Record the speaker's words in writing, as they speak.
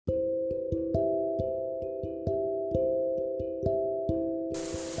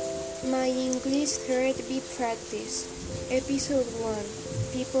English Therapy Practice. Episode 1.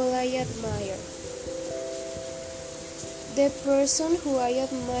 People I Admire. The person who I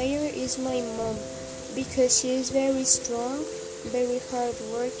admire is my mom because she is very strong, very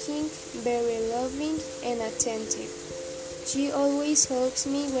hardworking, very loving, and attentive. She always helps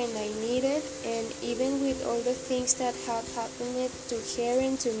me when I need it, and even with all the things that have happened to her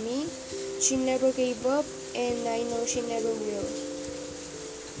and to me, she never gave up, and I know she never will.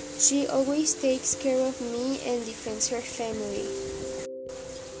 She always takes care of me and defends her family.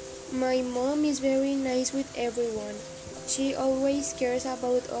 My mom is very nice with everyone. She always cares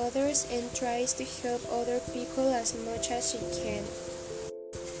about others and tries to help other people as much as she can.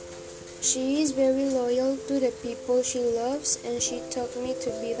 She is very loyal to the people she loves, and she taught me to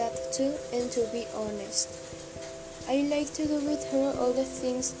be that too and to be honest. I like to do with her all the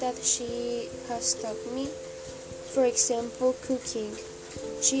things that she has taught me. For example, cooking.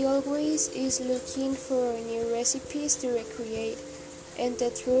 She always is looking for new recipes to recreate, and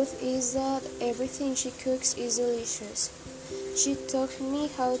the truth is that everything she cooks is delicious. She taught me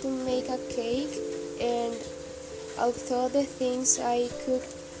how to make a cake, and although the things I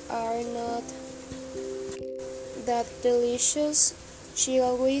cooked are not that delicious, she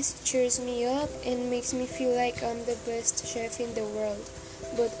always cheers me up and makes me feel like I'm the best chef in the world,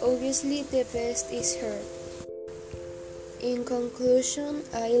 but obviously the best is her. In conclusion,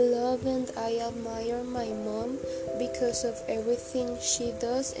 I love and I admire my mom because of everything she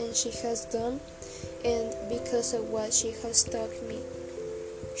does and she has done, and because of what she has taught me.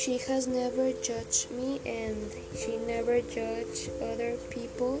 She has never judged me, and she never judged other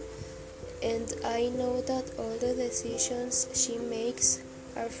people, and I know that all the decisions she makes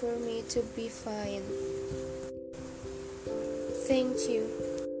are for me to be fine. Thank you.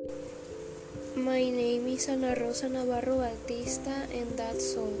 My name is Ana Rosa Navarro Bautista, and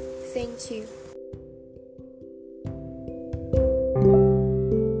that's all. Thank you.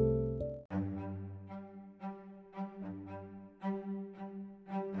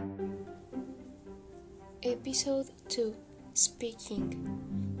 Episode 2.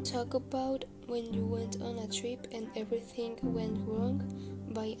 Speaking. Talk about when you went on a trip and everything went wrong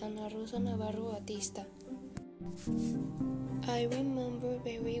by Ana Rosa Navarro Bautista. I remember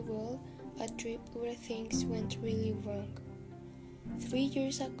very well a trip where things went really wrong. 3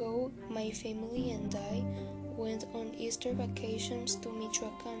 years ago, my family and I went on Easter vacations to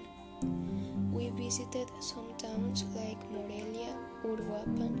Michoacán. We visited some towns like Morelia,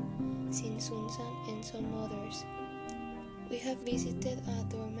 Uruapan, Sinsunzan, and some others. We have visited a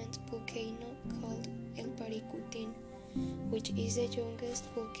dormant volcano called El Paricutin, which is the youngest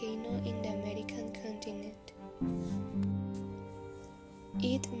volcano in the American continent.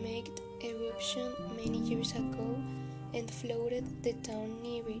 It made eruption many years ago and flooded the town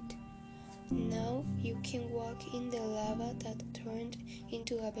near it. Now you can walk in the lava that turned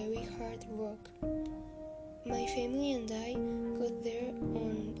into a very hard rock. My family and I got there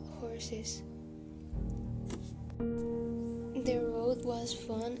on horses. The road was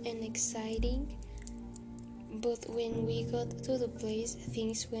fun and exciting, but when we got to the place,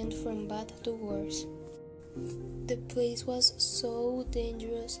 things went from bad to worse. The place was so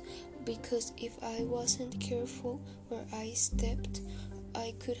dangerous because if I wasn't careful where I stepped,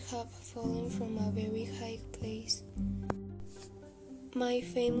 I could have fallen from a very high place. My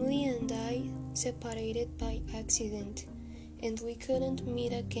family and I separated by accident, and we couldn't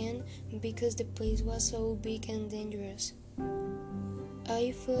meet again because the place was so big and dangerous.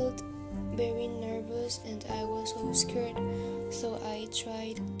 I felt very nervous and I was so scared, so I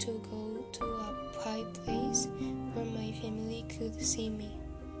tried to go to a high place where my family could see me.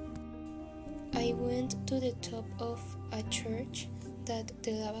 I went to the top of a church that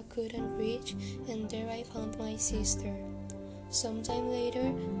the lava couldn't reach, and there I found my sister. Sometime later,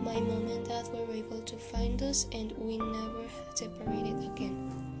 my mom and dad were able to find us, and we never separated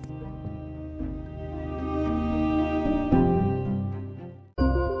again.